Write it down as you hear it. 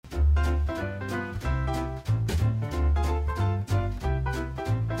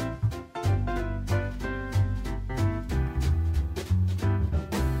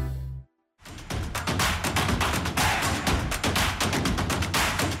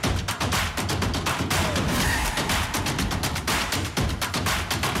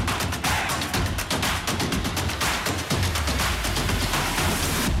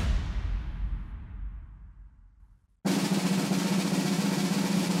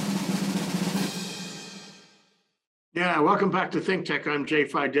Yeah, welcome back to Think Tech. I'm Jay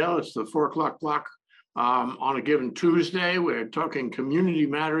Fidel. It's the 4 o'clock block on a given Tuesday. We're talking community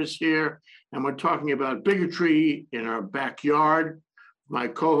matters here, and we're talking about bigotry in our backyard. My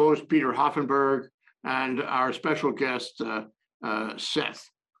co-host, Peter Hoffenberg, and our special guest, Seth.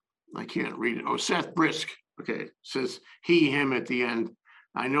 I can't read it. Oh, Seth Brisk. Okay, it says he, him at the end.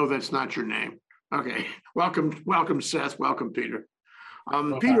 I know that's not your name. Okay, welcome, Seth. Welcome, Peter.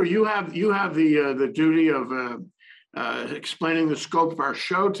 Peter, you have the duty of explaining the scope of our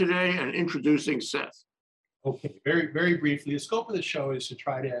show today and introducing Seth. Okay, very briefly, the scope of the show is to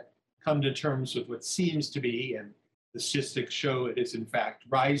try to come to terms with what seems to be, and the statistics show it is in fact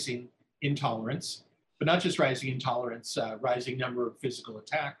rising intolerance, but not just rising intolerance, rising number of physical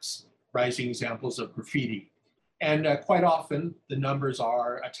attacks, rising examples of graffiti. And quite often the numbers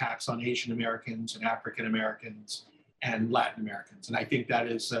are attacks on Asian Americans and African Americans and Latin Americans. And I think that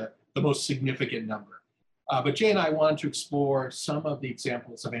is the most significant number. But Jay and I want to explore some of the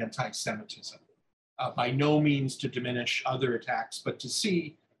examples of anti-Semitism. By no means to diminish other attacks, but to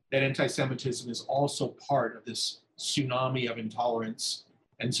see that anti-Semitism is also part of this tsunami of intolerance.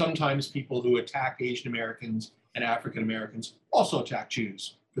 And sometimes people who attack Asian Americans and African Americans also attack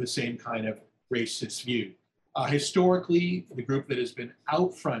Jews for the same kind of racist view. Historically, the group that has been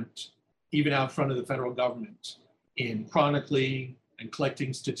out front, even out front of the federal government, in chronicling and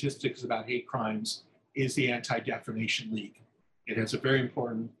collecting statistics about hate crimes is the Anti-Defamation League. It has a very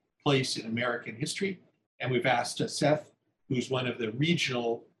important place in American history. And we've asked Seth, who's one of the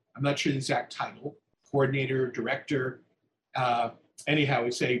regional, I'm not sure the exact title, coordinator, director, anyhow,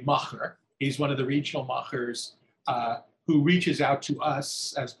 we say Macher. He's one of the regional Machers who reaches out to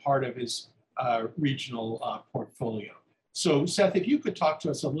us as part of his regional portfolio. So Seth, if you could talk to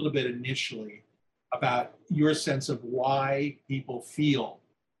us a little bit initially about your sense of why people feel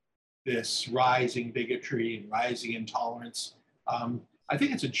this rising bigotry and rising intolerance. I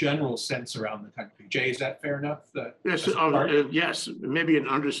think it's a general sense around the country. Jay, is that fair enough? Yes, yes, maybe an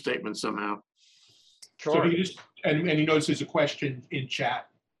understatement somehow. Sure. So and you notice there's a question in chat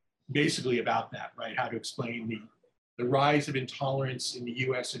basically about that, right? How to explain the rise of intolerance in the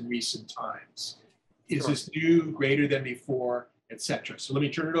US in recent times. Is this new, greater than before, et cetera? So let me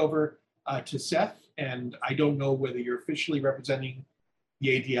turn it over to Seth. And I don't know whether you're officially representing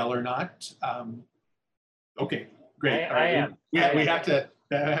the ADL or not. Okay, great. I am. Yeah, we have to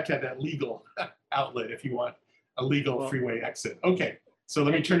have that legal outlet if you want a legal freeway exit. Okay, so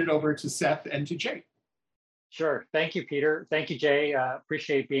let me turn it over to Seth and to Jay. Sure. Thank you, Peter. Thank you, Jay.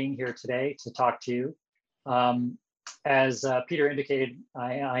 Appreciate being here today to talk to you. As Peter indicated,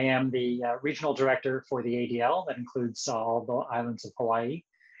 I am the regional director for the ADL. That includes all the islands of Hawaii.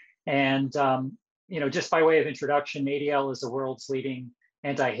 And just by way of introduction, ADL is the world's leading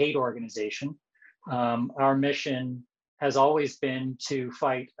anti-hate organization. Our mission has always been to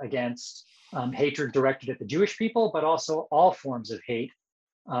fight against hatred directed at the Jewish people, but also all forms of hate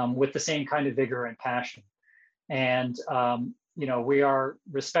with the same kind of vigor and passion. And we are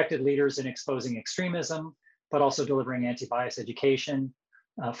respected leaders in exposing extremism, but also delivering anti-bias education,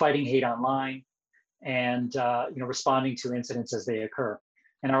 fighting hate online, and responding to incidents as they occur.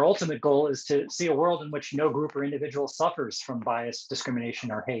 And our ultimate goal is to see a world in which no group or individual suffers from bias, discrimination,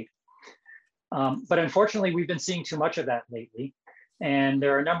 or hate. But unfortunately, we've been seeing too much of that lately. And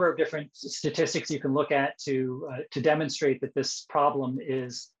there are a number of different statistics you can look at to demonstrate that this problem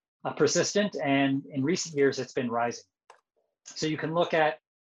is persistent. And in recent years, it's been rising. So you can look at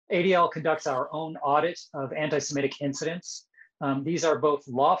ADL conducts our own audit of anti-Semitic incidents. These are both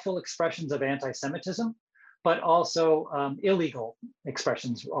lawful expressions of anti-Semitism, but also illegal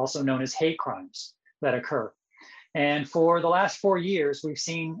expressions, also known as hate crimes that occur. And for the last 4 years, we've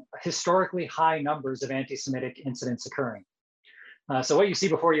seen historically high numbers of anti-Semitic incidents occurring. So what you see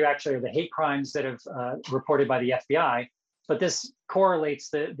before you actually are the hate crimes that have reported by the FBI, but this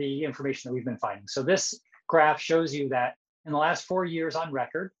correlates the information that we've been finding. So this graph shows you that in the last 4 years on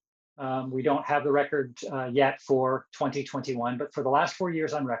record, we don't have the record yet for 2021, but for the last 4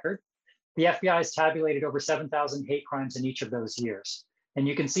 years on record, the FBI has tabulated over 7,000 hate crimes in each of those years. And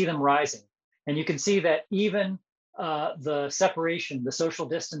you can see them rising. And you can see that even the separation, the social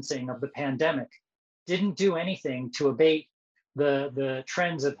distancing of the pandemic didn't do anything to abate the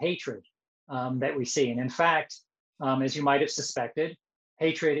trends of hatred that we see. And in fact, as you might have suspected,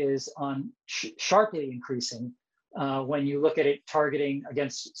 hatred is sharply increasing when you look at it targeting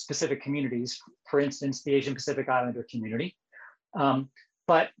against specific communities, for instance, the Asian Pacific Islander community.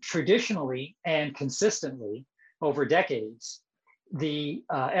 But traditionally and consistently over decades, the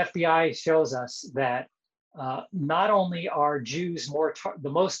FBI shows us that not only are Jews the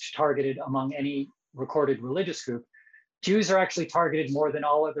most targeted among any recorded religious group, Jews are actually targeted more than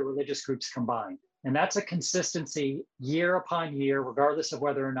all other religious groups combined. And that's a consistency year upon year, regardless of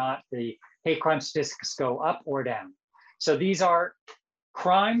whether or not the hate crime statistics go up or down. So these are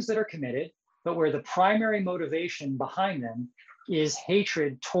crimes that are committed, but where the primary motivation behind them is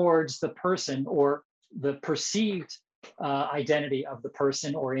hatred towards the person or the perceived identity of the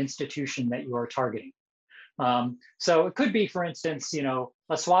person or institution that you are targeting. So it could be, for instance,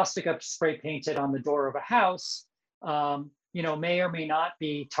 a swastika spray painted on the door of a house, may or may not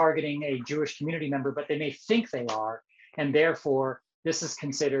be targeting a Jewish community member, but they may think they are, and therefore this is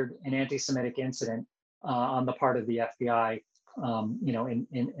considered an anti-Semitic incident on the part of the FBI,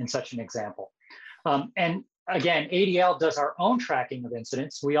 in such an example. And again, ADL does our own tracking of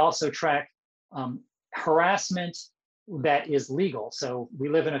incidents. We also track harassment that is legal. So we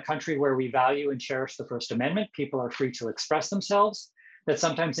live in a country where we value and cherish the First Amendment. People are free to express themselves. That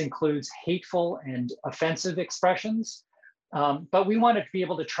sometimes includes hateful and offensive expressions. But we wanted to be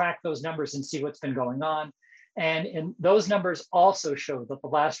able to track those numbers and see what's been going on. And those numbers also show that the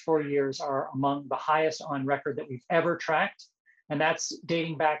last 4 years are among the highest on record that we've ever tracked. And that's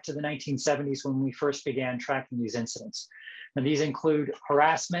dating back to the 1970s when we first began tracking these incidents. And these include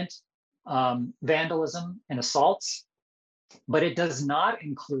harassment, vandalism, and assaults, but it does not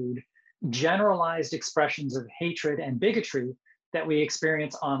include generalized expressions of hatred and bigotry that we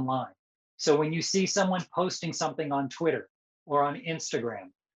experience online. So when you see someone posting something on Twitter or on Instagram,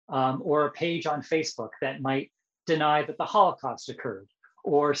 or a page on Facebook that might deny that the Holocaust occurred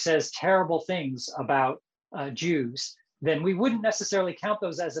or says terrible things about Jews, then we wouldn't necessarily count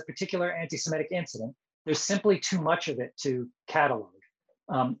those as a particular anti-Semitic incident. There's simply too much of it to catalog.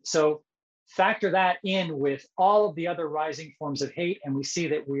 So factor that in with all of the other rising forms of hate, and we see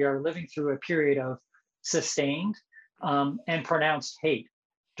that we are living through a period of sustained and pronounced hate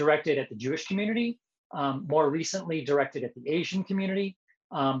directed at the Jewish community, more recently directed at the Asian community,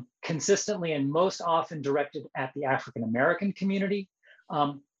 consistently and most often directed at the African American community.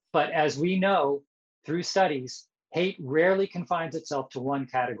 But as we know through studies, hate rarely confines itself to one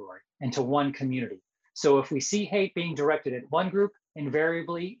category and to one community. So if we see hate being directed at one group,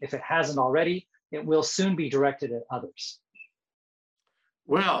 invariably, if it hasn't already, it will soon be directed at others.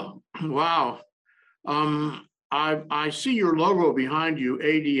 Well, wow. I see your logo behind you,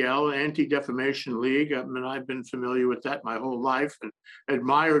 ADL, Anti-Defamation League. I mean, I've been familiar with that my whole life and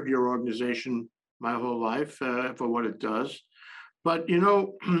admired your organization my whole life for what it does. But,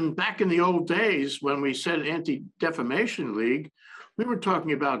 back in the old days when we said Anti-Defamation League, we were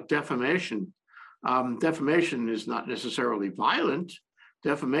talking about defamation. Defamation is not necessarily violent.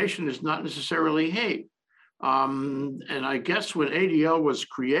 Defamation is not necessarily hate. And I guess when ADL was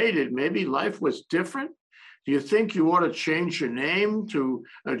created, maybe life was different. Do you think you ought to change your name to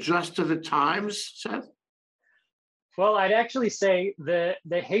adjust to the times, Seth? Well, I'd actually say the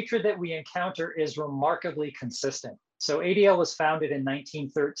hatred that we encounter is remarkably consistent. So ADL was founded in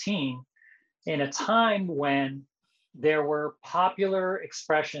 1913 in a time when there were popular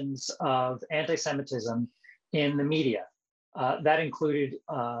expressions of anti-Semitism in the media. That included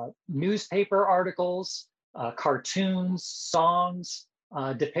newspaper articles, cartoons, songs,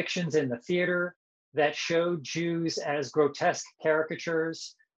 depictions in the theater that showed Jews as grotesque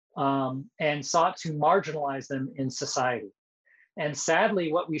caricatures and sought to marginalize them in society. And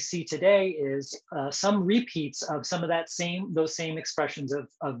sadly, what we see today is some repeats of some of those same expressions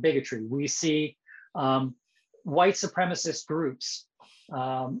of bigotry. We see white supremacist groups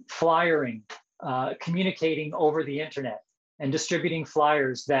flyering, communicating over the internet and distributing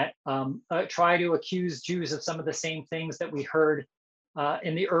flyers that try to accuse Jews of some of the same things that we heard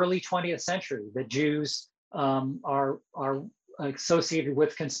in the early 20th century, that Jews are associated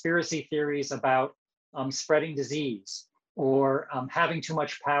with conspiracy theories about spreading disease or having too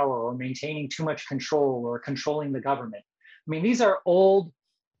much power or maintaining too much control or controlling the government. I mean, these are old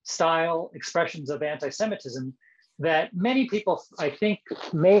style expressions of anti-Semitism that many people, I think,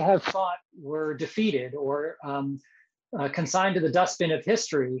 may have thought were defeated or consigned to the dustbin of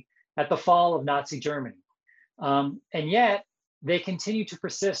history at the fall of Nazi Germany. And yet, they continue to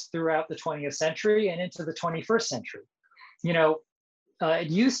persist throughout the 20th century and into the 21st century. It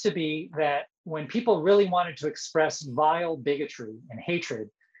used to be that when people really wanted to express vile bigotry and hatred,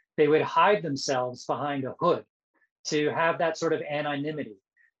 they would hide themselves behind a hood to have that sort of anonymity.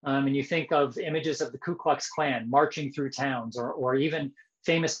 And you think of images of the Ku Klux Klan marching through towns, or even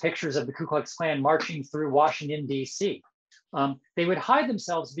famous pictures of the Ku Klux Klan marching through Washington, D.C. They would hide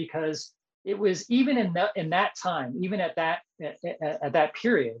themselves because it was, even in that time, even at that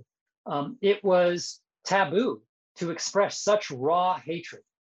period, it was taboo to express such raw hatred.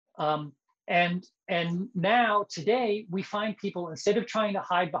 And now today we find people, instead of trying to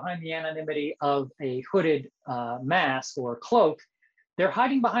hide behind the anonymity of a hooded mask or cloak, they're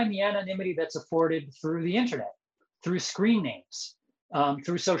hiding behind the anonymity that's afforded through the internet, through screen names,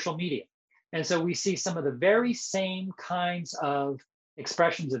 through social media. And so we see some of the very same kinds of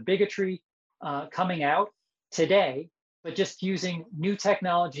expressions of bigotry coming out today, but just using new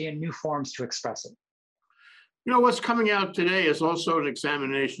technology and new forms to express it. You know, what's coming out today is also an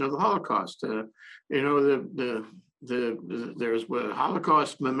examination of the Holocaust. You know, there's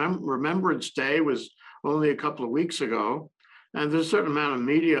Holocaust Remembrance Day was only a couple of weeks ago, and there's a certain amount of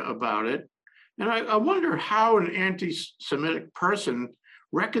media about it. And I wonder how an anti-Semitic person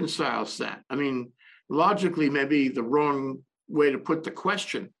reconciles that. I mean, logically, maybe the wrong way to put the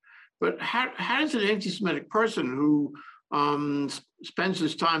question, but how does an anti-Semitic person who spends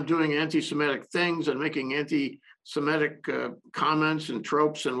his time doing anti-Semitic things and making anti-Semitic comments and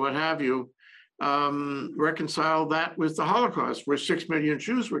tropes and what have you, reconcile that with the Holocaust, where 6 million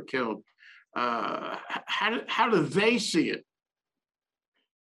Jews were killed? How do they see it?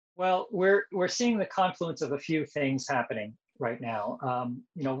 Well, we're seeing the confluence of a few things happening right now.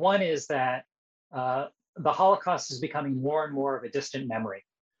 You know, one is that the Holocaust is becoming more and more of a distant memory.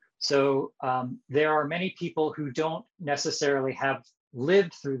 So there are many people who don't necessarily have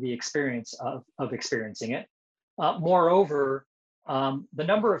lived through the experience of experiencing it. Moreover, the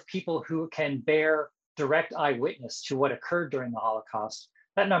number of people who can bear direct eyewitness to what occurred during the Holocaust,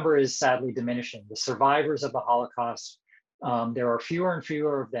 that number is sadly diminishing. The survivors of the Holocaust, there are fewer and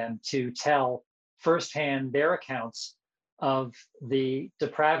fewer of them to tell firsthand their accounts of the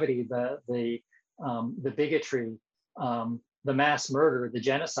depravity, the bigotry, the mass murder, the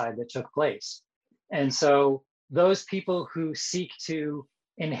genocide that took place. And so those people who seek to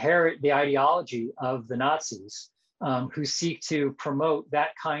inherit the ideology of the Nazis, who seek to promote that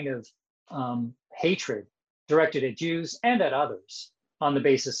kind of hatred directed at Jews and at others on the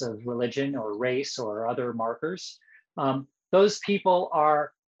basis of religion or race or other markers, those people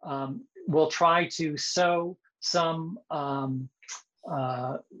will try to sow some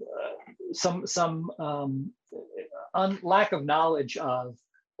lack of knowledge of,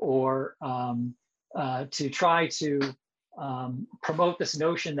 or to try to promote this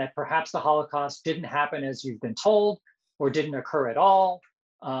notion that perhaps the Holocaust didn't happen as you've been told, or didn't occur at all,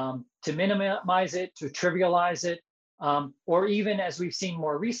 to minimize it, to trivialize it, or even, as we've seen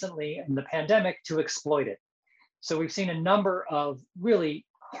more recently in the pandemic, to exploit it. So we've seen a number of really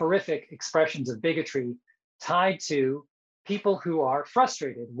horrific expressions of bigotry tied to people who are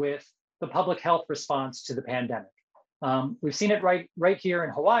frustrated with the public health response to the pandemic. We've seen it right here in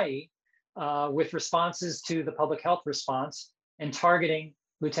Hawaii with responses to the public health response and targeting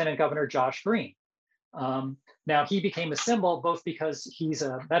Lieutenant Governor Josh Green. Now, he became a symbol both because he's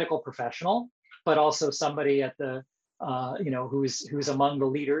a medical professional, but also somebody at the, who's among the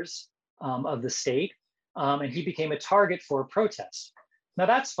leaders of the state. And he became a target for protest. Now,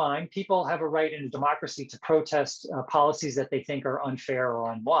 that's fine. People have a right in a democracy to protest policies that they think are unfair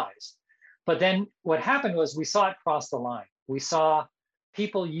or unwise. But then what happened was we saw it cross the line. We saw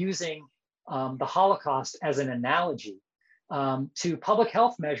people using the Holocaust as an analogy to public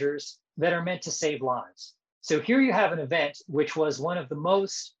health measures that are meant to save lives. So here you have an event which was one of the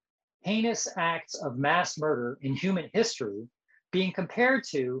most heinous acts of mass murder in human history being compared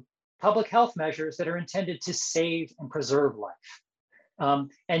to public health measures that are intended to save and preserve life.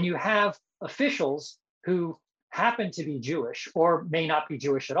 And you have officials who happen to be Jewish or may not be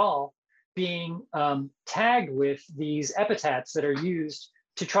Jewish at all being tagged with these epithets that are used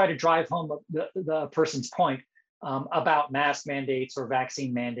to try to drive home the person's point about mask mandates or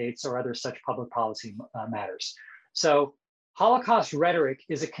vaccine mandates or other such public policy matters. So Holocaust rhetoric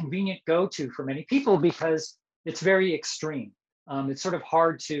is a convenient go-to for many people because it's very extreme. It's sort of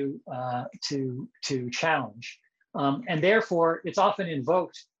hard to challenge. And therefore, it's often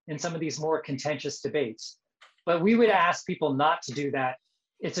invoked in some of these more contentious debates. But we would ask people not to do that.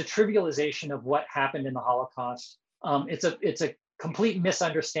 It's a trivialization of what happened in the Holocaust. It's a complete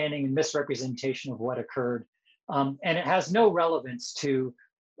misunderstanding and misrepresentation of what occurred. And it has no relevance to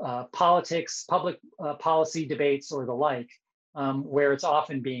politics, public policy debates, or the like, where it's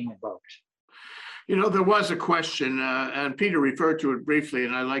often being invoked. You know, there was a question, and Peter referred to it briefly,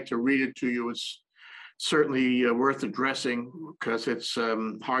 and I'd like to read it to you. It's certainly worth addressing because it's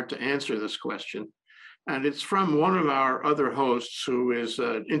hard to answer this question. And it's from one of our other hosts who is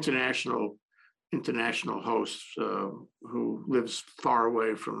an international host who lives far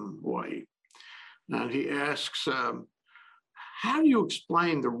away from Hawaii. And he asks, how do you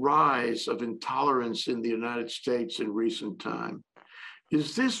explain the rise of intolerance in the United States in recent time?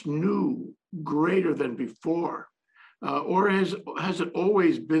 is this new greater than before? Or has it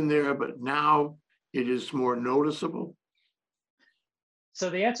always been there, but now it is more noticeable? So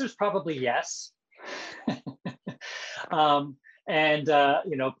the answer is probably yes. And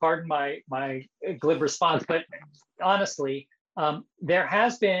pardon my glib response, but honestly, there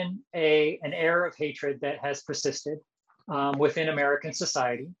has been an air of hatred that has persisted within American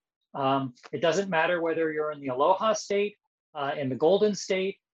society. It doesn't matter whether you're in the Aloha State, in the Golden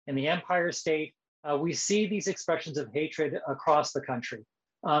State, in the Empire State. We see these expressions of hatred across the country,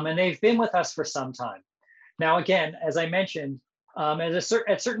 and they've been with us for some time. Now, again, as I mentioned, at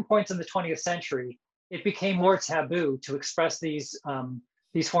certain points in the 20th century, it became more taboo to express these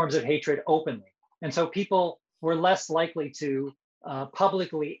forms of hatred openly. And so people were less likely to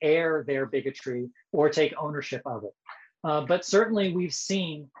publicly air their bigotry or take ownership of it. But certainly we've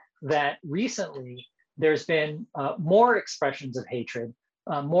seen that recently there's been more expressions of hatred,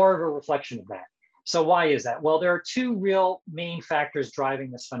 more of a reflection of that. So why is that? Well, there are two real main factors driving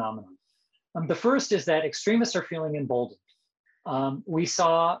this phenomenon. The first is that extremists are feeling emboldened. We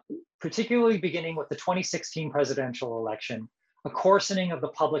saw, particularly beginning with the 2016 presidential election, a coarsening of the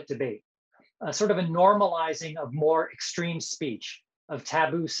public debate, sort of a normalizing of more extreme speech, of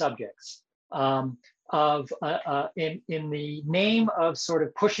taboo subjects, in the name of sort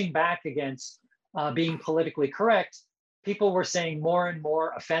of pushing back against being politically correct. People were saying more and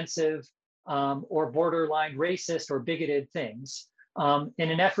more offensive or borderline racist or bigoted things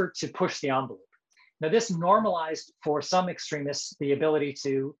in an effort to push the envelope. Now, this normalized for some extremists the ability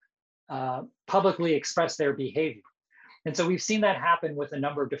to publicly express their behavior. And so we've seen that happen with a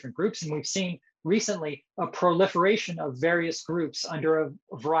number of different groups. And we've seen recently a proliferation of various groups under a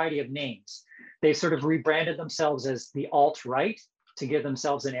variety of names. They've sort of rebranded themselves as the alt-right to give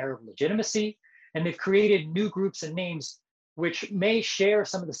themselves an air of legitimacy. And they've created new groups and names which may share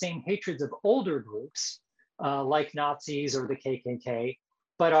some of the same hatreds of older groups, like Nazis or the KKK,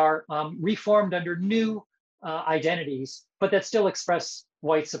 but are reformed under new identities, but that still express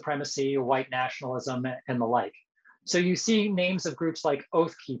white supremacy or white nationalism and the like. So you see names of groups like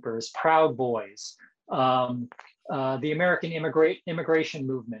Oath Keepers, Proud Boys, the American Immigration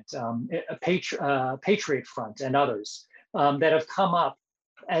Movement, Patriot Front, and others that have come up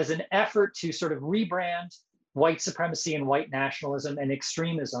as an effort to sort of rebrand white supremacy and white nationalism and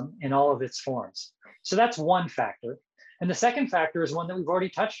extremism in all of its forms. So that's one factor. And the second factor is one that we've already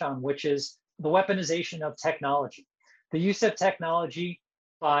touched on, which is the weaponization of technology. The use of technology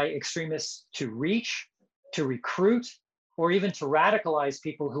by extremists to reach, to recruit, or even to radicalize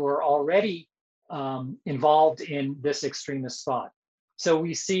people who are already involved in this extremist thought. So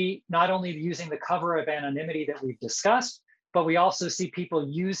we see not only using the cover of anonymity that we've discussed, but we also see people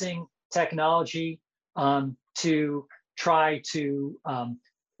using technology to try to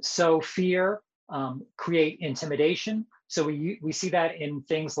sow fear, create intimidation. So we see that in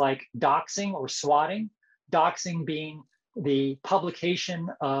things like doxing or swatting. Doxing being the publication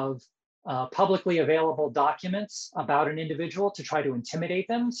of publicly available documents about an individual to try to intimidate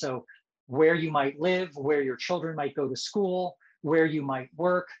them. So where you might live, where your children might go to school, where you might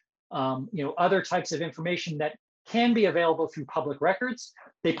work, other types of information that can be available through public records.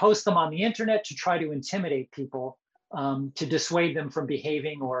 They post them on the internet to try to intimidate people, to dissuade them from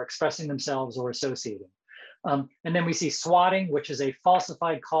behaving or expressing themselves or associating. And then we see swatting, which is a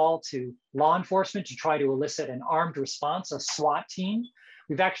falsified call to law enforcement to try to elicit an armed response, a SWAT team.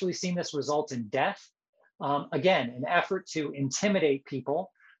 We've actually seen this result in death. Again, an effort to intimidate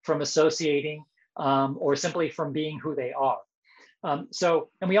people from associating or simply from being who they are. And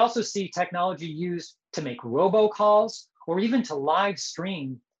we also see technology used to make robocalls or even to live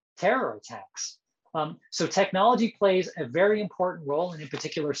stream terror attacks. So technology plays a very important role, and in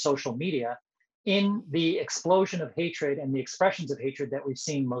particular social media, in the explosion of hatred and the expressions of hatred that we've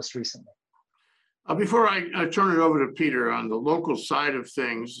seen most recently. Before I turn it over to Peter on the local side of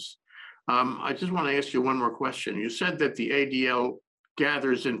things, I just want to ask you one more question. You said that the ADL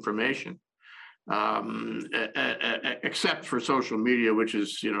gathers information, except for social media, which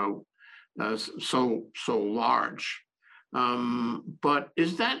is, so large. But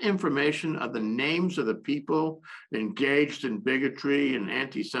is that information of the names of the people engaged in bigotry and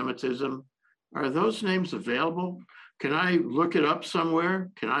anti-Semitism? Are those names available? Can I look it up somewhere?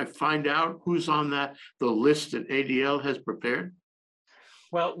 Can I find out who's on the list that ADL has prepared?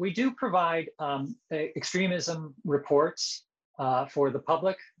 Well, we do provide extremism reports for the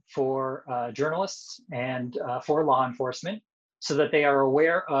public, for journalists, and for law enforcement, so that they are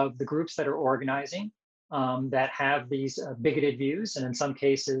aware of the groups that are organizing, that have these bigoted views, and in some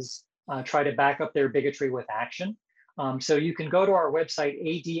cases try to back up their bigotry with action. So you can go to our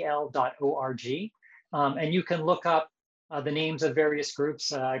website, adl.org, and you can look up the names of various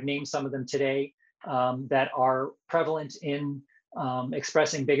groups. I've named some of them today that are prevalent in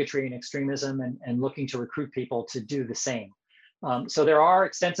expressing bigotry and extremism and looking to recruit people to do the same. So there are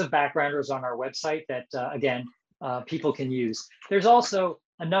extensive backgrounders on our website that, again, people can use. There's also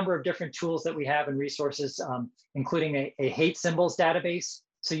a number of different tools that we have and resources, including a hate symbols database.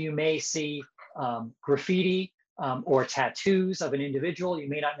 So you may see graffiti or tattoos of an individual. You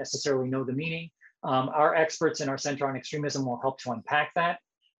may not necessarily know the meaning. Our experts in our Center on Extremism will help to unpack that.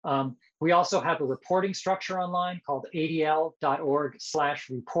 We also have a reporting structure online called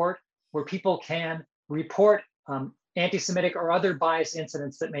adl.org/report, where people can report anti-Semitic or other bias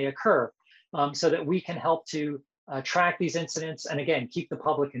incidents that may occur, so that we can help to track these incidents and, again, keep the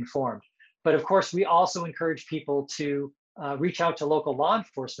public informed. But of course, we also encourage people to reach out to local law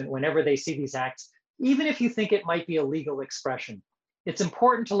enforcement whenever they see these acts, even if you think it might be a legal expression. It's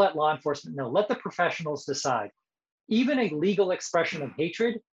important to let law enforcement know, let the professionals decide. Even a legal expression of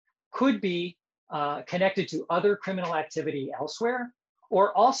hatred could be connected to other criminal activity elsewhere,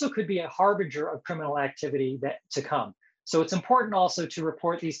 or also could be a harbinger of criminal activity to come. So it's important also to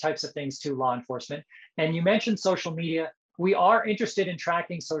report these types of things to law enforcement. And you mentioned social media. We are interested in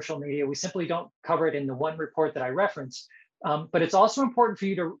tracking social media. We simply don't cover it in the one report that I referenced. But it's also important for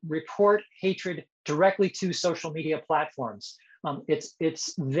you to report hatred directly to social media platforms.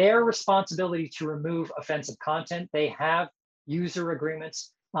 It's their responsibility to remove offensive content. They have user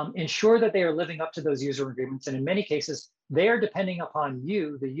agreements. Ensure that they are living up to those user agreements. And in many cases, they are depending upon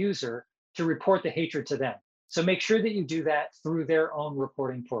you, the user, to report the hatred to them. So make sure that you do that through their own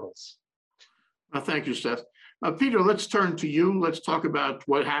reporting portals. Thank you, Seth. Peter, let's turn to you. Let's talk about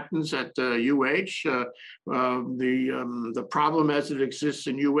what happens at UH, the problem as it exists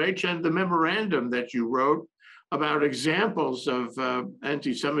in UH, and the memorandum that you wrote about examples of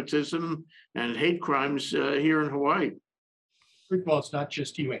anti-Semitism and hate crimes here in Hawaii. First of all, it's not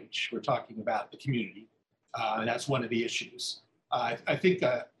just UH. We're talking about the community. And that's one of the issues. I think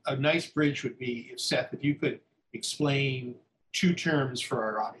a nice bridge would be, Seth, if you could explain two terms for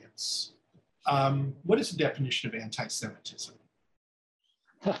our audience. What is the definition of anti-Semitism?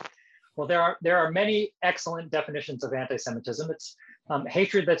 Well, there are many excellent definitions of anti-Semitism. It's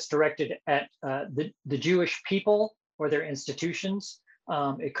hatred that's directed at the Jewish people or their institutions.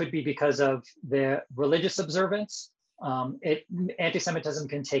 It could be because of their religious observance. Anti-Semitism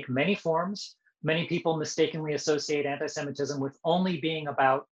can take many forms. Many people mistakenly associate anti-Semitism with only being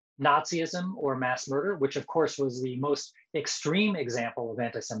about Nazism or mass murder, which of course was the most extreme example of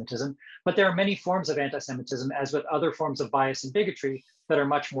anti-Semitism. But there are many forms of anti-Semitism, as with other forms of bias and bigotry, that are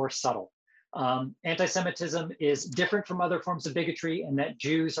much more subtle. Anti-Semitism is different from other forms of bigotry in that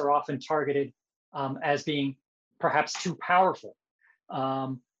Jews are often targeted as being perhaps too powerful,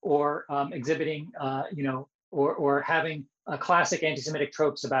 or exhibiting, or having classic anti-Semitic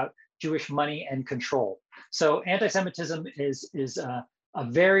tropes about Jewish money and control. So anti-Semitism is a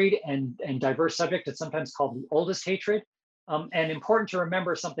varied and diverse subject. It's sometimes called the oldest hatred. And important to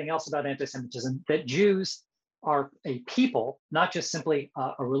remember something else about anti-Semitism, that Jews are a people, not just simply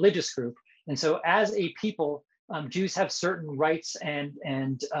a religious group. And so as a people, Jews have certain rights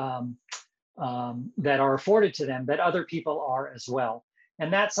and that are afforded to them that other people are as well.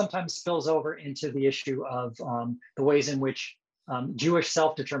 And that sometimes spills over into the issue of the ways in which Jewish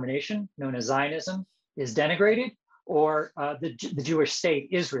self-determination, known as Zionism, is denigrated, or the Jewish state,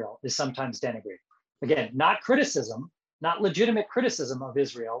 Israel, is sometimes denigrated. Again, not criticism, not legitimate criticism of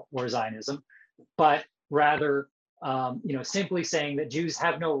Israel or Zionism, but rather simply saying that Jews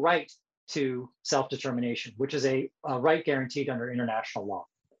have no right to self-determination, which is a right guaranteed under international law.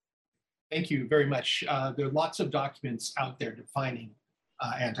 Thank you very much. There are lots of documents out there defining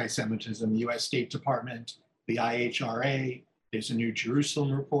anti-Semitism, the US State Department, the IHRA, there's a New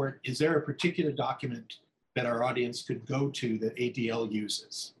Jerusalem report. Is there a particular document that our audience could go to that ADL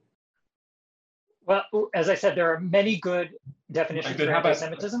uses? Well, as I said, there are many good definitions for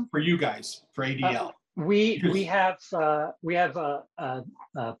anti-Semitism. For you guys, for ADL? We have a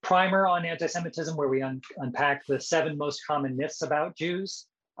primer on anti-Semitism where we unpack the 7 most common myths about Jews.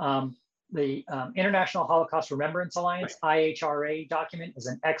 The International Holocaust Remembrance Alliance, IHRA document, is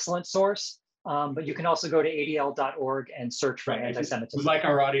an excellent source. But you can also go to adl.org and search for anti-Semitism. We'd like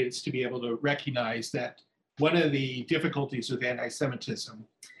our audience to be able to recognize that one of the difficulties with anti-Semitism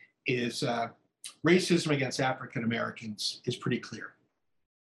is racism against African Americans is pretty clear.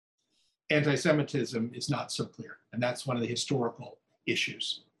 Anti-Semitism is not so clear, and that's one of the historical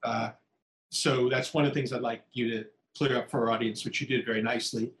issues. So that's one of the things I'd like you to clear up for our audience, which you did very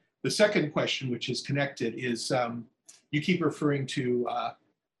nicely. The second question, which is connected, is You keep referring to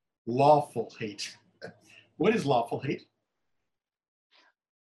lawful hate. What is lawful hate?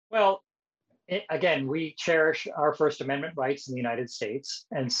 Well, again, we cherish our First Amendment rights in the United States.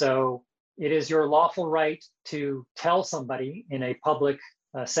 And so it is your lawful right to tell somebody in a public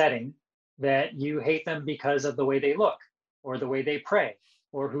setting that you hate them because of the way they look, or the way they pray,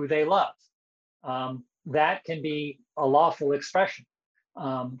 or who they love. That can be a lawful expression.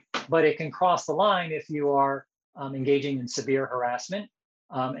 But it can cross the line if you are engaging in severe harassment.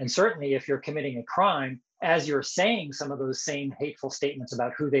 And certainly if you're committing a crime, as you're saying some of those same hateful statements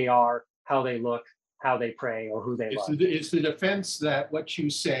about who they are, how they look, how they pray, or who they love. It's the defense that what you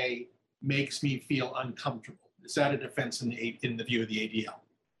say makes me feel uncomfortable. Is that a defense in the view of the ADL?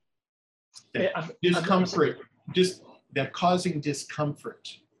 That discomfort, just that causing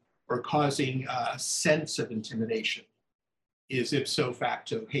discomfort or causing a sense of intimidation is ipso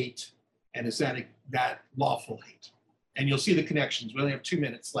facto hate, and is that lawful hate? And you'll see the connections. We only have 2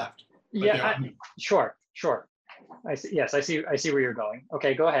 minutes left. Yeah, sure. Yes, I see where you're going.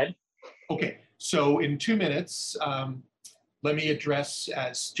 Okay, go ahead. Okay, so in 2 minutes, let me address,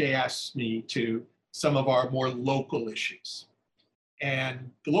 as Jay asked me to, some of our more local issues.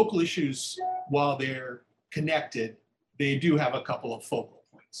 And the local issues, while they're connected, they do have a couple of focal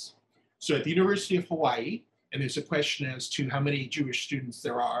points. So at the University of Hawaii, and there's a question as to how many Jewish students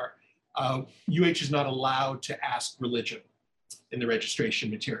there are, UH is not allowed to ask religion in the registration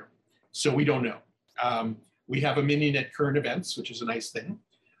material. So we don't know. We have a minion at current events, which is a nice thing.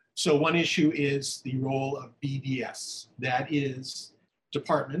 So one issue is the role of BDS. That is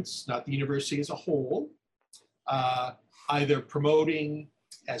departments, not the university as a whole, either promoting,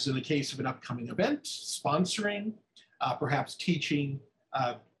 as in the case of an upcoming event, sponsoring, perhaps teaching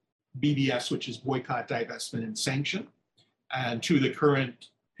BDS, which is boycott, divestment, and sanction. And two of the current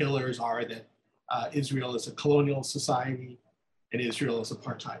pillars are that Israel is a colonial society and Israel is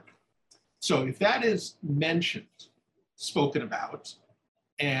apartheid. So if that is mentioned, spoken about,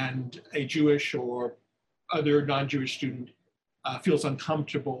 and a Jewish or other non-Jewish student feels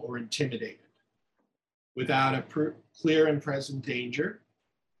uncomfortable or intimidated, without a clear and present danger,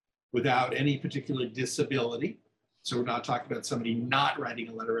 without any particular disability, so we're not talking about somebody not writing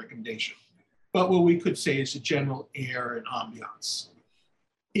a letter of recommendation, but what we could say is a general air and ambiance.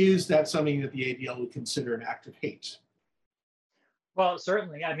 Is that something that the ADL would consider an act of hate? Well,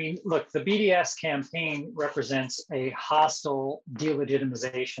 certainly. I mean, look, the BDS campaign represents a hostile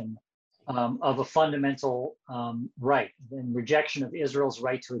delegitimization of a fundamental right and rejection of Israel's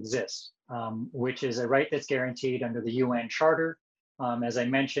right to exist, which is a right that's guaranteed under the UN Charter. As I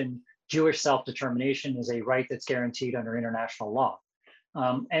mentioned, Jewish self-determination is a right that's guaranteed under international law.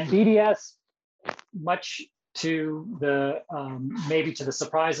 And BDS, much to the maybe to the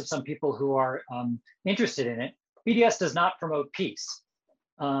surprise of some people who are interested in it, BDS does not promote peace.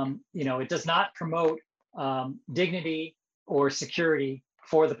 It does not promote dignity or security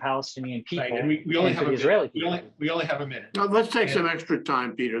for the Palestinian people. Right, and we only have the Israeli people. We only have a minute. Now, let's take some extra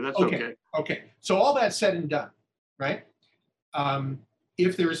time, Peter. That's okay. Okay. So all that said and done, right?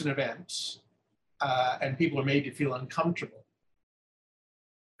 If there is an event and people are made to feel uncomfortable,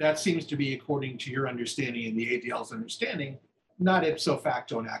 that seems to be, according to your understanding and the ADL's understanding, not ipso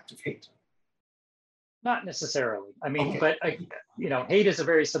facto an act of hate. Not necessarily. I mean, but hate is a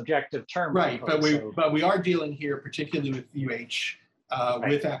very subjective term. Right, but we are dealing here, particularly with UH,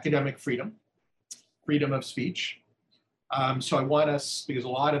 with academic freedom of speech. So I want us, because a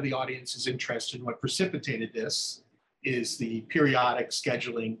lot of the audience is interested in what precipitated this, is the periodic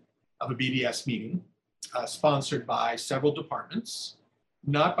scheduling of a BDS meeting sponsored by several departments,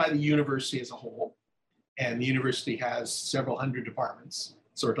 not by the university as a whole. And the university has several hundred departments.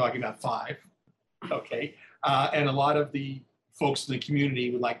 So we're talking about 5. Okay. And a lot of the folks in the community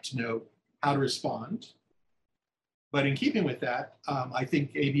would like to know how to respond. But in keeping with that, I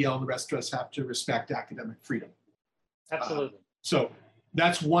think ADL and the rest of us have to respect academic freedom. Absolutely. So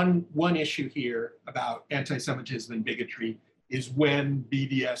that's one issue here about anti-Semitism and bigotry, is when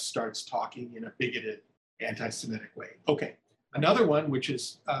BDS starts talking in a bigoted anti-Semitic way. Okay. Another one, which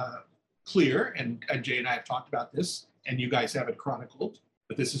is clear, and Jay and I have talked about this, and you guys have it chronicled,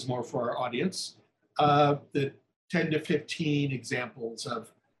 but this is more for our audience, the 10 to 15 examples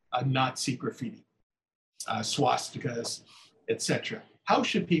of Nazi graffiti, swastikas, etc. How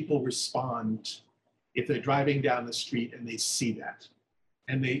should people respond if they're driving down the street and they see that?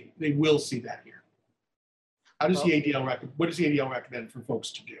 And they will see that here. How does the ADL recommend? What does the ADL recommend for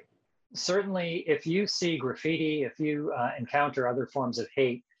folks to do? Certainly, if you see graffiti, if you encounter other forms of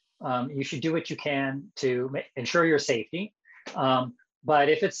hate, you should do what you can to ensure your safety. But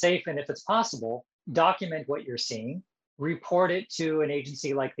if it's safe and if it's possible, document what you're seeing. report it to an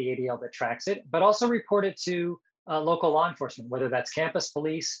agency like the ADL that tracks it, but also report it to local law enforcement, whether that's campus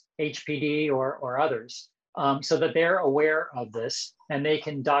police, HPD, or others, so that they're aware of this and they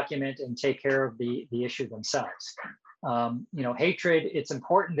can document and take care of the issue themselves. Hatred, it's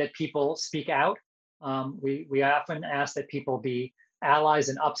important that people speak out. We often ask that people be allies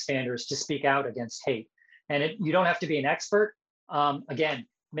and upstanders to speak out against hate. And you don't have to be an expert. Again,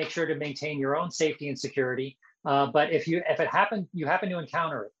 make sure to maintain your own safety and security. But if you happen to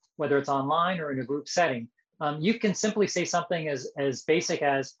encounter it, whether it's online or in a group setting, you can simply say something as basic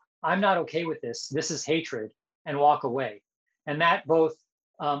as, "I'm not okay with this. This is hatred," and walk away. And that both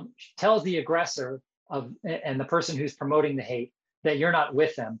tells the aggressor and the person who's promoting the hate that you're not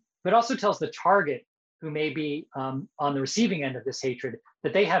with them, but also tells the target who may be on the receiving end of this hatred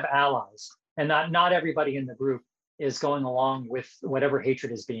that they have allies, and not everybody in the group is going along with whatever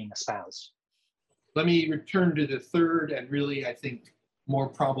hatred is being espoused. Let me return to the third and really, I think, more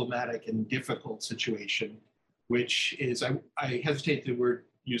problematic and difficult situation, which is, I hesitate to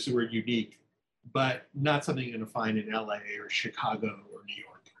use the word unique, but not something you're going to find in LA or Chicago or New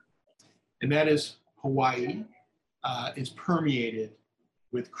York. And that is Hawaii is permeated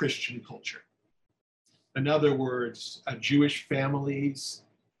with Christian culture. In other words, Jewish families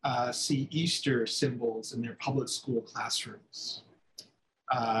see Easter symbols in their public school classrooms.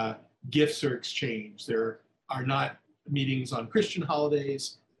 Gifts are exchanged. There are not meetings on Christian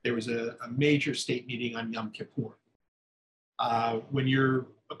holidays. There was a major state meeting on Yom Kippur. When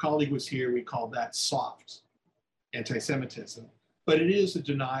a colleague was here, we called that soft anti-Semitism, but it is a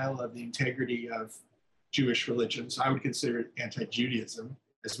denial of the integrity of Jewish religions. I would consider it anti-Judaism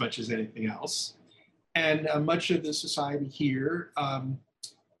as much as anything else. And much of the society here,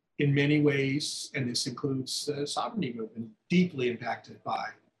 in many ways, and this includes the sovereignty movement, deeply impacted by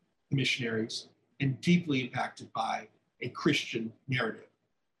the missionaries and deeply impacted by a Christian narrative.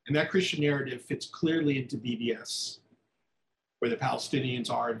 And that Christian narrative fits clearly into BDS, where the Palestinians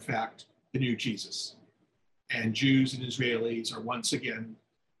are, in fact, the new Jesus. And Jews and Israelis are once again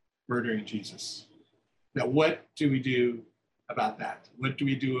murdering Jesus. Now, what do we do about that? What do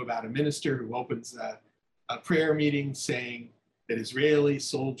we do about a minister who opens a prayer meeting saying that Israeli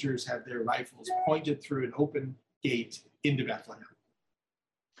soldiers have their rifles pointed through an open gate into Bethlehem?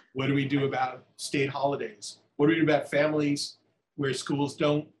 What do we do about state holidays? What do we do about families where schools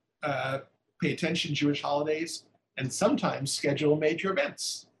don't pay attention to Jewish holidays and sometimes schedule major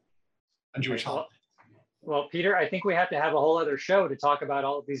events on Jewish holidays? Well, Peter, I think we have to have a whole other show to talk about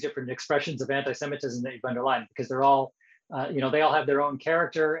all of these different expressions of anti-Semitism that you've underlined, because they're all, they all have their own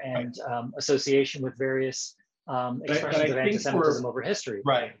character and association with various expressions of anti-Semitism over history.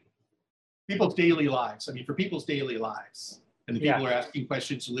 Right. People's daily lives. I mean, for people's daily lives, and the people are asking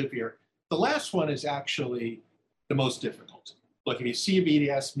questions who live here. The last one is actually the most difficult. Look, if you see a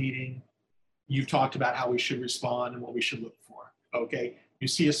BDS meeting, you've talked about how we should respond and what we should look for, okay? You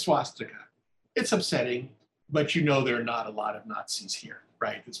see a swastika. It's upsetting, but you know there are not a lot of Nazis here,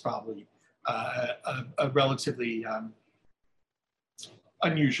 right? It's probably a relatively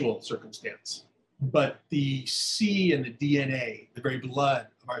unusual circumstance. But the C and the DNA, the very blood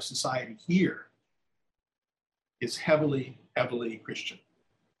of our society here, is heavily, heavily Christian.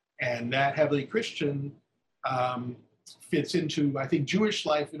 And that heavily Christian fits into, I think, Jewish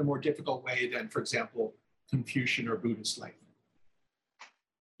life in a more difficult way than, for example, Confucian or Buddhist life.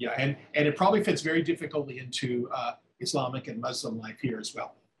 Yeah, and it probably fits very difficultly into Islamic and Muslim life here as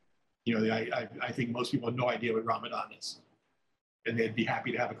well. You know, I think most people have no idea what Ramadan is, and they'd be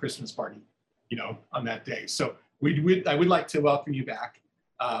happy to have a Christmas party, you know, on that day. So I would like to welcome you back.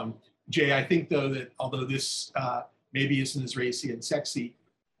 Jay, I think though that although this maybe isn't as racy and sexy,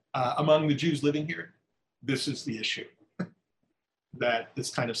 among the Jews living here, this is the issue, that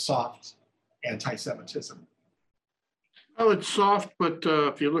this kind of soft anti-Semitism. Well, it's soft, but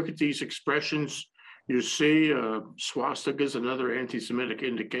if you look at these expressions, you see swastikas and other anti-Semitic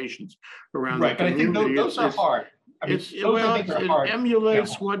indications around right, the community. But I think those are hard. I mean, it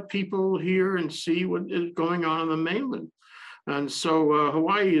emulates what people hear and see what is going on the mainland. And so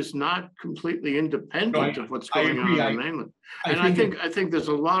Hawaii is not completely independent of what's going on the mainland. And I think there's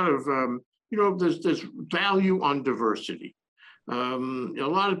a lot of, there's value on diversity. A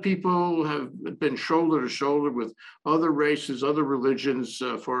lot of people have been shoulder to shoulder with other races, other religions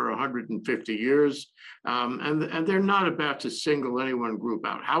for 150 years, and they're not about to single any one group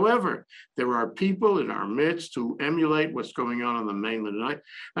out. However, there are people in our midst who emulate what's going on the mainland.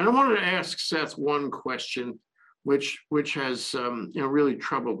 And I wanted to ask Seth one question, which has really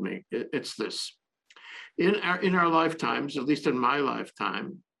troubled me. It's this: in our lifetimes, at least in my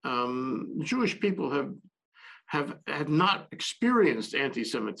lifetime, Jewish people have not experienced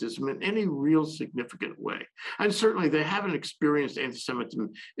anti-Semitism in any real significant way. And certainly they haven't experienced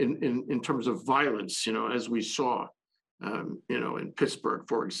anti-Semitism in terms of violence, as we saw, in Pittsburgh,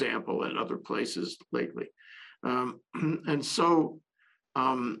 for example, and other places lately. And so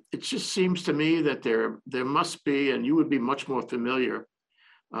it just seems to me that there must be, and you would be much more familiar,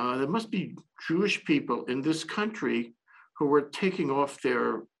 there must be Jewish people in this country who are taking off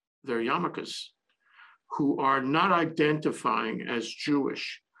their yarmulkes, who are not identifying as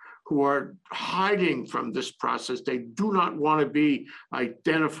Jewish, who are hiding from this process. They do not want to be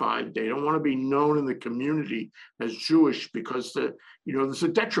identified. They don't want to be known in the community as Jewish because there's a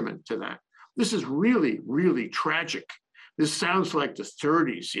detriment to that. This is really, really tragic. This sounds like the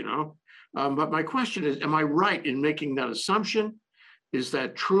 30s, but my question is, am I right in making that assumption? Is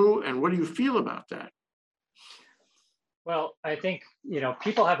that true? And what do you feel about that? Well, I think,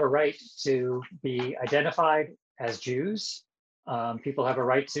 people have a right to be identified as Jews. People have a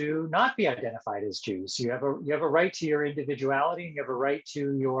right to not be identified as Jews. You have a right to your individuality, and you have a right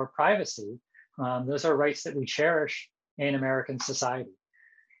to your privacy. Those are rights that we cherish in American society.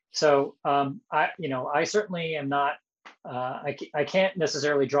 So I certainly am not. I can't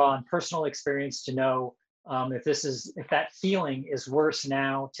necessarily draw on personal experience to know if that feeling is worse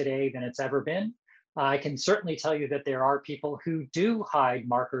now today than it's ever been. I can certainly tell you that there are people who do hide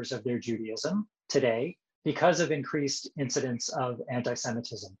markers of their Judaism today because of increased incidents of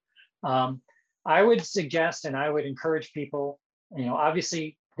anti-Semitism. I would suggest, and I would encourage people,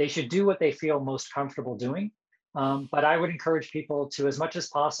 obviously they should do what they feel most comfortable doing, but I would encourage people to, as much as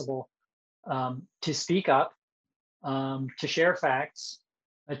possible, to speak up, to share facts,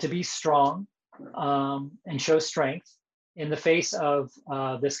 to be strong, and show strength in the face of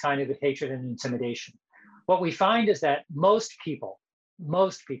this kind of hatred and intimidation. What we find is that most people,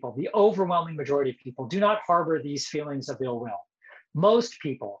 the overwhelming majority of people, do not harbor these feelings of ill will. Most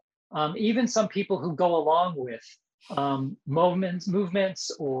people, even some people who go along with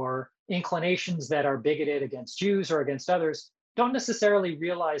movements or inclinations that are bigoted against Jews or against others, don't necessarily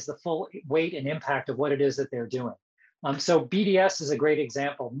realize the full weight and impact of what it is that they're doing. So BDS is a great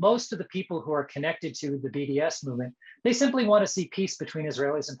example. Most of the people who are connected to the BDS movement, they simply want to see peace between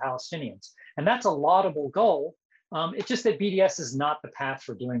Israelis and Palestinians. And that's a laudable goal. It's just that BDS is not the path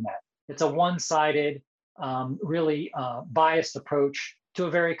for doing that. It's a one-sided, really biased approach to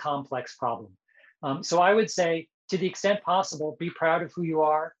a very complex problem. So I would say, to the extent possible, be proud of who you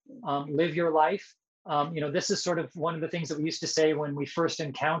are, live your life. This is sort of one of the things that we used to say when we first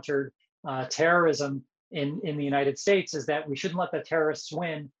encountered terrorism in the United States, is that we shouldn't let the terrorists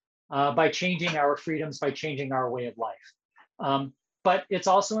win by changing our freedoms, by changing our way of life. But it's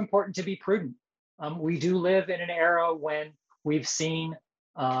also important to be prudent. We do live in an era when we've seen,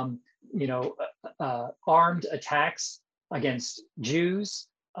 armed attacks against Jews,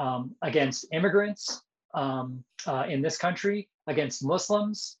 against immigrants in this country, against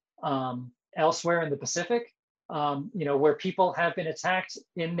Muslims, elsewhere in the Pacific, where people have been attacked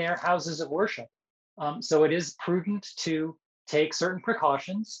in their houses of worship. So it is prudent to take certain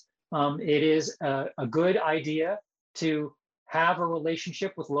precautions. It is a good idea to have a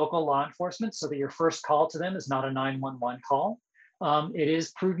relationship with local law enforcement so that your first call to them is not a 911 call. It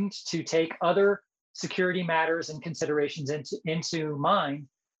is prudent to take other security matters and considerations into mind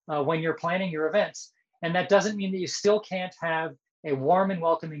when you're planning your events. And that doesn't mean that you still can't have a warm and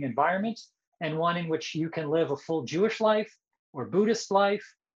welcoming environment, and one in which you can live a full Jewish life or Buddhist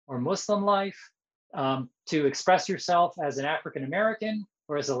life or Muslim life, to express yourself as an African American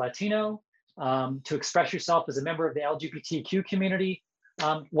or as a Latino, to express yourself as a member of the LGBTQ community,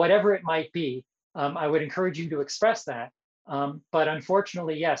 whatever it might be. I would encourage you to express that. But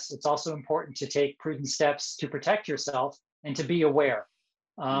unfortunately, yes, it's also important to take prudent steps to protect yourself and to be aware,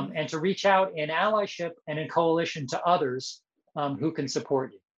 and to reach out in allyship and in coalition to others who can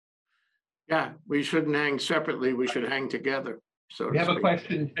support you. Yeah, we shouldn't hang separately. We should hang together. So we have a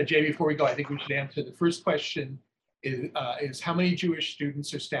question, Jay, before we go. I think we should answer. The first question is how many Jewish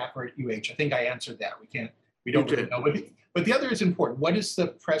students or staff are at UH? I think I answered that. We don't really know. But the other is important. What is the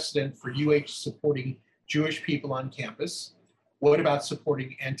precedent for UH supporting Jewish people on campus? What about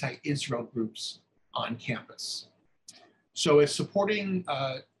supporting anti-Israel groups on campus? So as supporting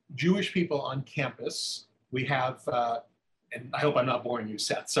Jewish people on campus, we have, and I hope I'm not boring you,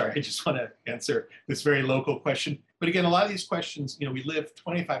 Seth. Sorry, I just want to answer this very local question. But again, a lot of these questions, we live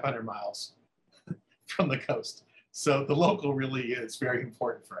 2,500 miles from the coast. So the local really is very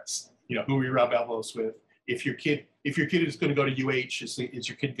important for us. Who we rub elbows with. If your kid is going to go to UH, is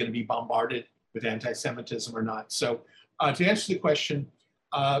your kid going to be bombarded with anti-Semitism or not? So to answer the question,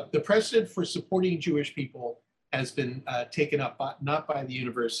 the precedent for supporting Jewish people has been taken up not by the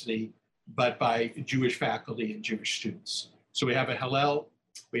university, but by Jewish faculty and Jewish students. So we have a Hillel,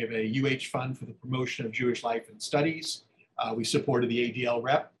 we have a UH fund for the promotion of Jewish life and studies. We supported the ADL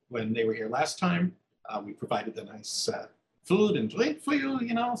rep when they were here last time. We provided the nice food and drink for you,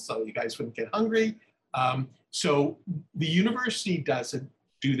 so you guys wouldn't get hungry. So the university doesn't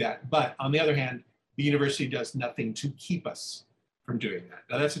do that. But on the other hand, the university does nothing to keep us from doing that.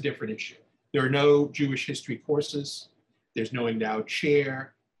 Now that's a different issue. There are no Jewish history courses. There's no endowed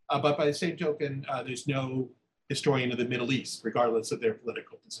chair. But by the same token, there's no historian of the Middle East, regardless of their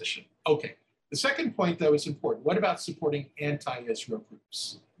political position. Okay, the second point though is important. What about supporting anti-Israel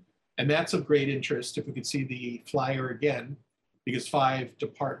groups? And that's of great interest. If we could see the flyer again, because 5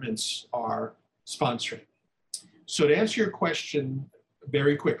 departments are sponsoring. So to answer your question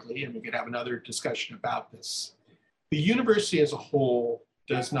very quickly, and we could have another discussion about this, the university as a whole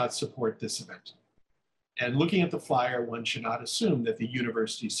does not support this event. And looking at the flyer, one should not assume that the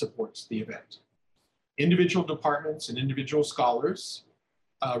university supports the event. Individual departments and individual scholars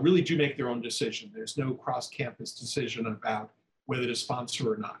really do make their own decision. There's no cross-campus decision about whether to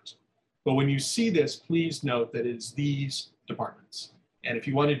sponsor or not. But when you see this, please note that it is these departments. And if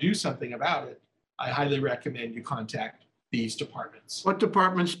you want to do something about it, I highly recommend you contact these departments. What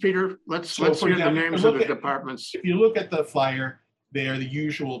departments, Peter? Let's So, hear for the example, names of the departments. If you look at the flyer, they are the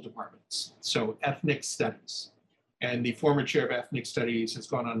usual departments. So ethnic studies. And the former chair of ethnic studies has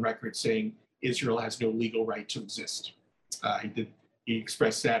gone on record saying Israel has no legal right to exist. He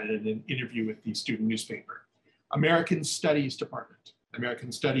expressed that in an interview with the student newspaper. American Studies Department.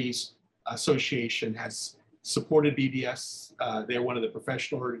 American Studies Association has supported BDS. They're one of the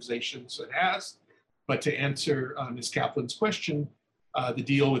professional organizations that has. But to answer Ms. Kaplan's question, the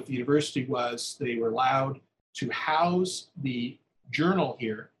deal with the university was they were allowed to house the journal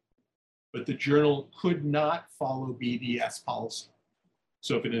here, but the journal could not follow BDS policy.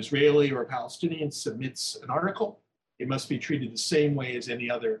 So if an Israeli or a Palestinian submits an article, it must be treated the same way as any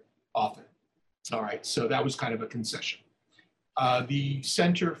other author. All right, so that was kind of a concession. The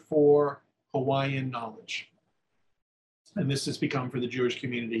Center for Hawaiian Knowledge. And this has become for the Jewish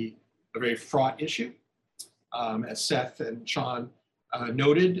community a very fraught issue. As Seth and Sean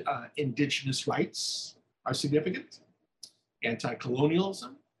noted, indigenous rights are significant,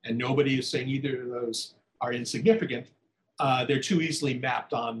 anti-colonialism, and nobody is saying either of those are insignificant. They're too easily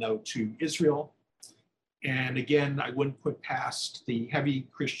mapped on, though, to Israel. And again, I wouldn't put past the heavy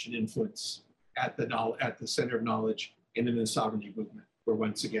Christian influence at the Center of Knowledge and in the sovereignty movement, where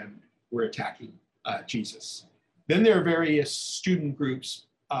once again, we're attacking Jesus. Then there are various student groups.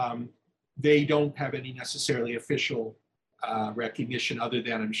 They don't have any necessarily official recognition other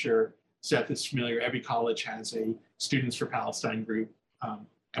than, I'm sure Seth is familiar, every college has a Students for Palestine group,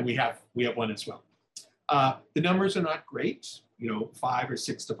 and we have one as well. The numbers are not great, 5 or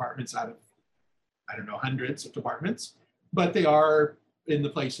 6 departments out of, I don't know, hundreds of departments, but they are in the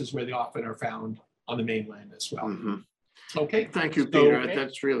places where they often are found on the mainland as well. Mm-hmm. Okay. Thank you, Peter.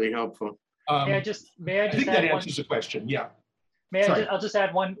 That's really helpful. May I just I think that add answers the question. Yeah. I'll just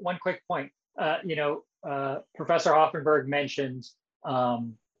add one quick point. Professor Hoffenberg mentioned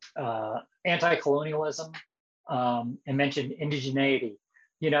anti-colonialism and mentioned indigeneity.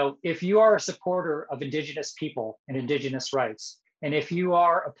 If you are a supporter of indigenous people and indigenous rights, and if you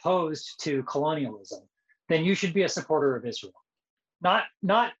are opposed to colonialism, then you should be a supporter of Israel.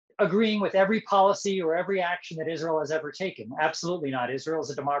 Not agreeing with every policy or every action that Israel has ever taken. Absolutely not. Israel is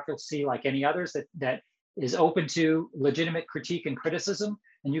a democracy like any others that is open to legitimate critique and criticism.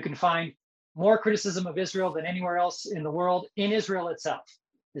 And you can find more criticism of Israel than anywhere else in the world in Israel itself.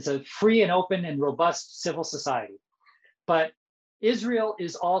 It's a free and open and robust civil society. But Israel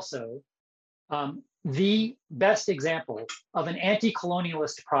is also the best example of an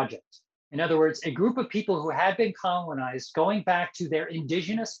anti-colonialist project. In other words, a group of people who had been colonized going back to their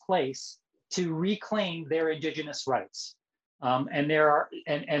indigenous place to reclaim their indigenous rights. And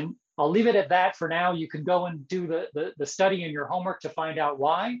I'll leave it at that for now. You can go and do the study and your homework to find out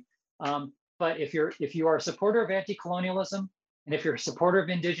why. But if you are a supporter of anti-colonialism, and if you're a supporter of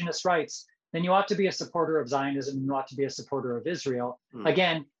indigenous rights, then you ought to be a supporter of Zionism, and you ought to be a supporter of Israel.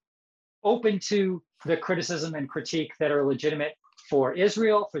 Again, open to the criticism and critique that are legitimate for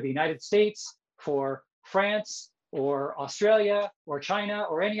Israel, for the United States, for France, or Australia, or China,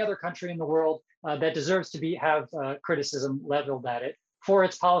 or any other country in the world that deserves to have criticism leveled at it for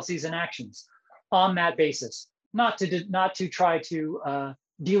its policies and actions on that basis, not to try to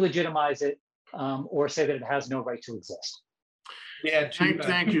delegitimize it or say that it has no right to exist. We had two.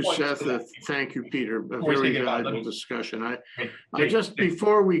 Thank you, points Seth. to that. Thank you, Peter. A Before we very take it out, let valuable me- discussion. Wait, Just Jay,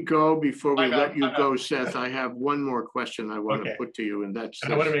 before we Time let out, you time go, out. Seth, I have one more question I want to Okay. put to you, and that's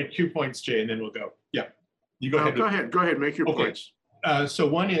and I want to this. make 2 points, Jay, and then we'll go. Yeah, you go Well, ahead. go ahead, make your Okay. points. So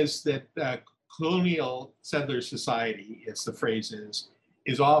one is that colonial settler society, as the phrase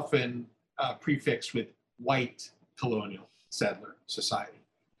is often prefixed with white colonial settler society.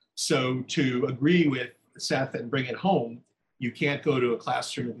 So to agree with Seth and bring it home, you can't go to a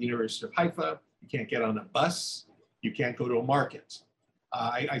classroom at the University of Haifa, you can't get on a bus, you can't go to a market.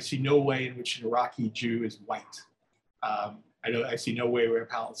 I see no way in which an Iraqi Jew is white. I see no way where a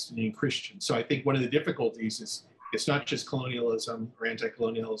Palestinian Christian. So I think one of the difficulties is it's not just colonialism or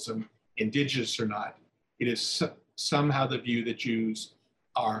anti-colonialism, indigenous or not. It is somehow the view that Jews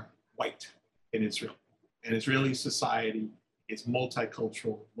are white in Israel. And Israeli society is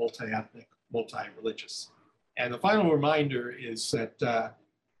multicultural, multi-ethnic, multi-religious. And the final reminder is that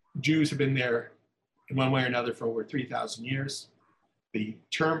Jews have been there in one way or another for over 3,000 years. The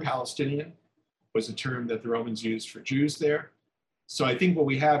term Palestinian was a term that the Romans used for Jews there. So I think what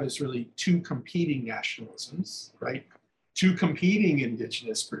we have is really two competing nationalisms, right? Two competing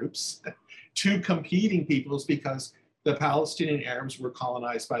indigenous groups, two competing peoples, because the Palestinian Arabs were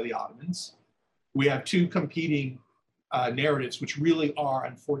colonized by the Ottomans. We have two competing narratives, which really are,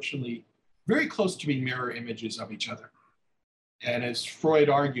 unfortunately, very close to being mirror images of each other. And as Freud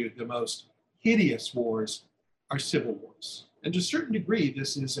argued, the most hideous wars are civil wars. And to a certain degree,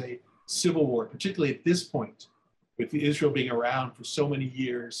 this is a civil war, particularly at this point, with Israel being around for so many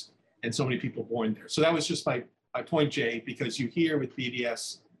years and so many people born there. So that was just my point, Jay, because you hear with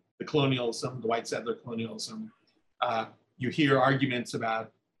BDS, the colonialism, the white settler colonialism, you hear arguments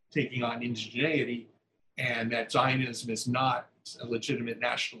about taking on indigeneity and that Zionism is not a legitimate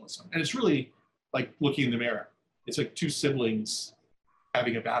nationalism. And it's really like looking in the mirror. It's like two siblings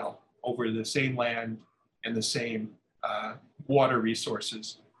having a battle over the same land and the same water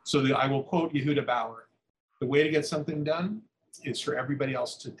resources. So I will quote Yehuda Bauer, the way to get something done is for everybody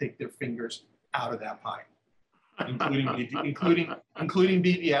else to take their fingers out of that pie, including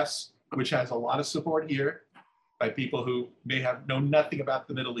BDS, which has a lot of support here by people who may have known nothing about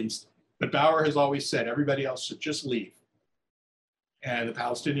the Middle East. But Bauer has always said everybody else should just leave. And the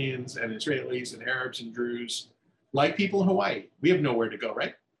Palestinians and Israelis and Arabs and Druze, like people in Hawaii, we have nowhere to go,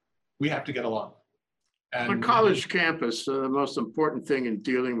 right? We have to get along. On a college campus, the most important thing in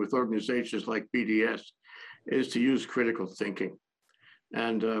dealing with organizations like BDS is to use critical thinking.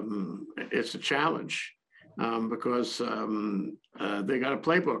 And it's a challenge because they got a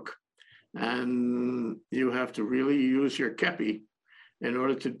playbook and you have to really use your kepi in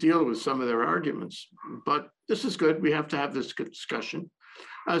order to deal with some of their arguments. But this is good. We have to have this discussion.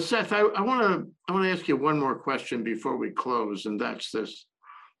 Seth, I want to ask you one more question before we close, and that's this.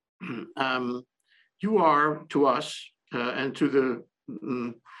 You are to us and to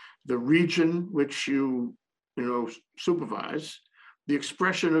the region which you supervise, the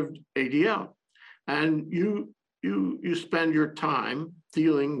expression of ADL, and you spend your time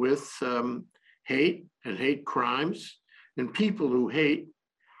dealing with hate and hate crimes and people who hate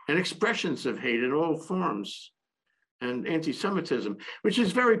and expressions of hate in all forms and anti-Semitism, which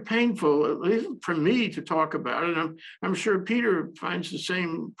is very painful, at least for me, to talk about it. I'm sure Peter finds the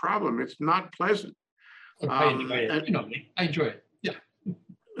same problem. It's not pleasant. I enjoy it. You know me. I enjoy it. Yeah.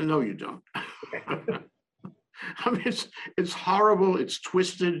 No, you don't. I mean, it's horrible. It's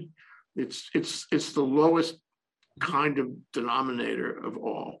twisted. It's the lowest kind of denominator of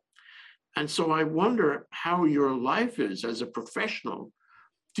all. And so I wonder how your life is as a professional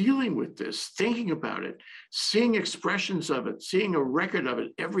dealing with this, thinking about it, seeing expressions of it, seeing a record of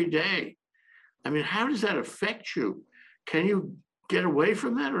it every day. I mean, how does that affect you? Can you get away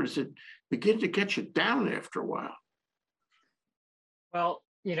from that, or does it begin to get you down after a while? Well,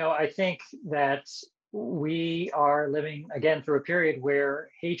 I think that we are living again through a period where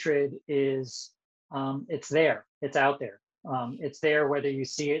hatred is, it's there, it's out there. It's there whether you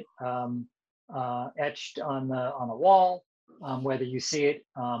see it etched on the wall, whether you see it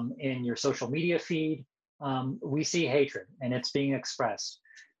in your social media feed. We see hatred and it's being expressed.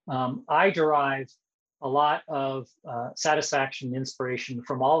 I derive a lot of satisfaction and inspiration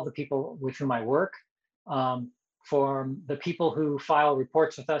from all of the people with whom I work, from the people who file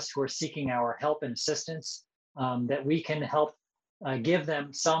reports with us who are seeking our help and assistance, that we can help give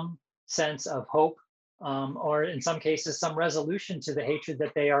them some sense of hope, or in some cases, some resolution to the hatred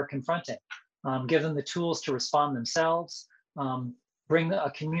that they are confronting, give them the tools to respond themselves, bring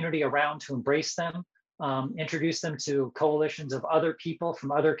a community around to embrace them, introduce them to coalitions of other people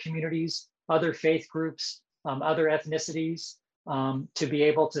from other communities, other faith groups, other ethnicities, to be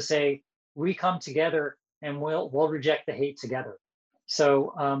able to say, we come together and we'll reject the hate together.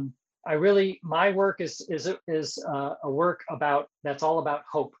 So my work is a work that's all about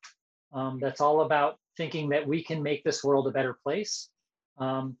hope. That's all about thinking that we can make this world a better place.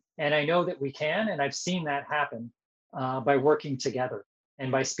 And I know that we can, and I've seen that happen by working together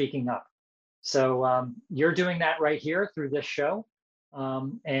and by speaking up. So you're doing that right here through this show.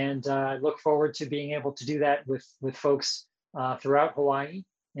 And I look forward to being able to do that with folks throughout Hawaii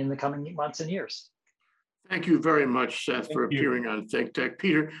in the coming months and years. Thank you very much, Seth, for appearing on Think Tech.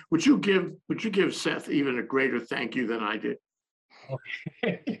 Peter, would you give Seth even a greater thank you than I did?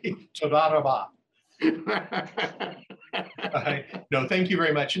 Toda raba. No, thank you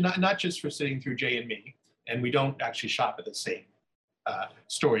very much. Not just for sitting through Jay and me, and we don't actually shop at the same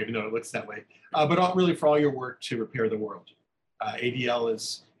store, even though it looks that way, but really for all your work to repair the world.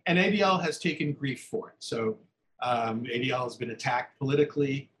 ADL has taken grief for it. So ADL has been attacked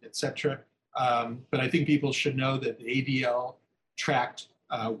politically, etc. But I think people should know that the ADL tracked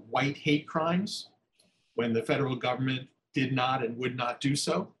white hate crimes when the federal government did not and would not do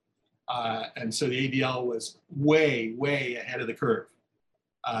so. And so the ADL was way, way ahead of the curve,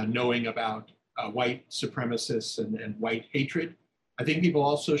 knowing about white supremacists and white hatred. I think people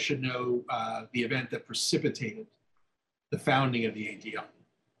also should know the event that precipitated the founding of the ADL.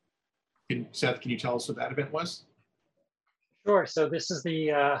 Seth, can you tell us what that event was? Sure. So this is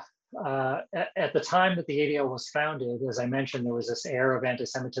the, at the time that the ADL was founded, as I mentioned, there was this air of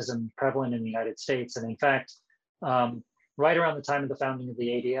anti-Semitism prevalent in the United States. And in fact, right around the time of the founding of the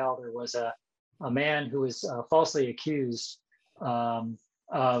ADL, there was a man who was falsely accused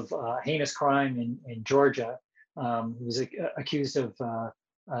of heinous crime in Georgia. He was accused of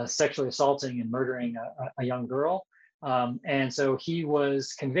sexually assaulting and murdering a young girl. And so he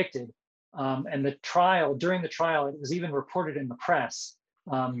was convicted. And during the trial, it was even reported in the press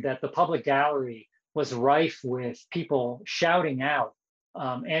that the public gallery was rife with people shouting out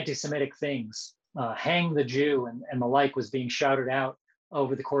anti-Semitic things. Hang the Jew and the like was being shouted out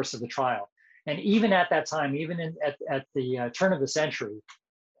over the course of the trial. And even at that time, even at the turn of the century,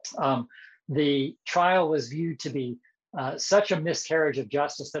 the trial was viewed to be such a miscarriage of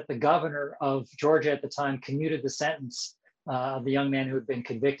justice that the governor of Georgia at the time commuted the sentence of the young man who had been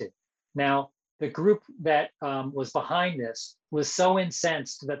convicted. Now, the group that was behind this was so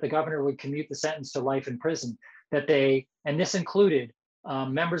incensed that the governor would commute the sentence to life in prison that and this included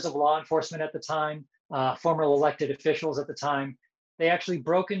members of law enforcement at the time, former elected officials at the time, they actually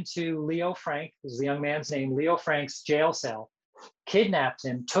broke into Leo Frank, this is the young man's name, Leo Frank's jail cell, kidnapped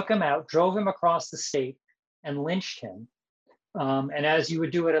him, took him out, drove him across the state, and lynched him. And as you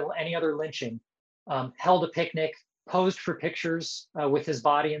would do at any other lynching, held a picnic, posed for pictures with his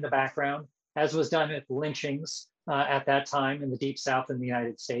body in the background, as was done at lynchings at that time in the Deep South in the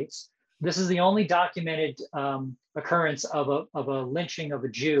United States. This is the only documented occurrence of a lynching of a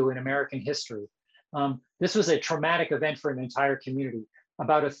Jew in American history. This was a traumatic event for an entire community.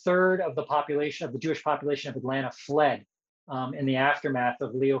 About a third of the population, of the Jewish population of Atlanta, fled in the aftermath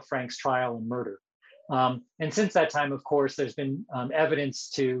of Leo Frank's trial and murder. And since that time, of course, there's been evidence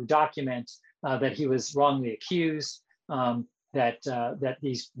to document that he was wrongly accused, that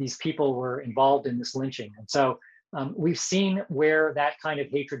these people were involved in this lynching. And so we've seen where that kind of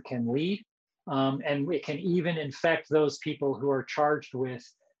hatred can lead, and it can even infect those people who are charged with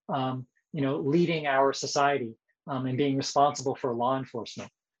leading our society and being responsible for law enforcement.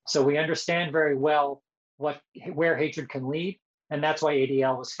 So we understand very well where hatred can lead, and that's why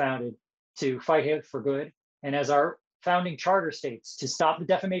ADL was founded, to fight hate for good, and as our founding charter states, to stop the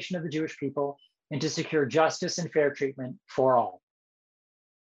defamation of the Jewish people and to secure justice and fair treatment for all.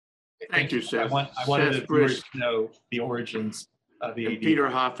 Thank you, Seth. I wanted the viewers to know the origins of the ADL. Peter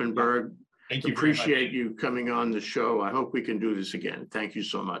Hoffenberg, Thank you. Appreciate you coming on the show. I hope we can do this again. Thank you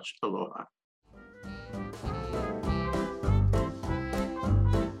so much. Aloha.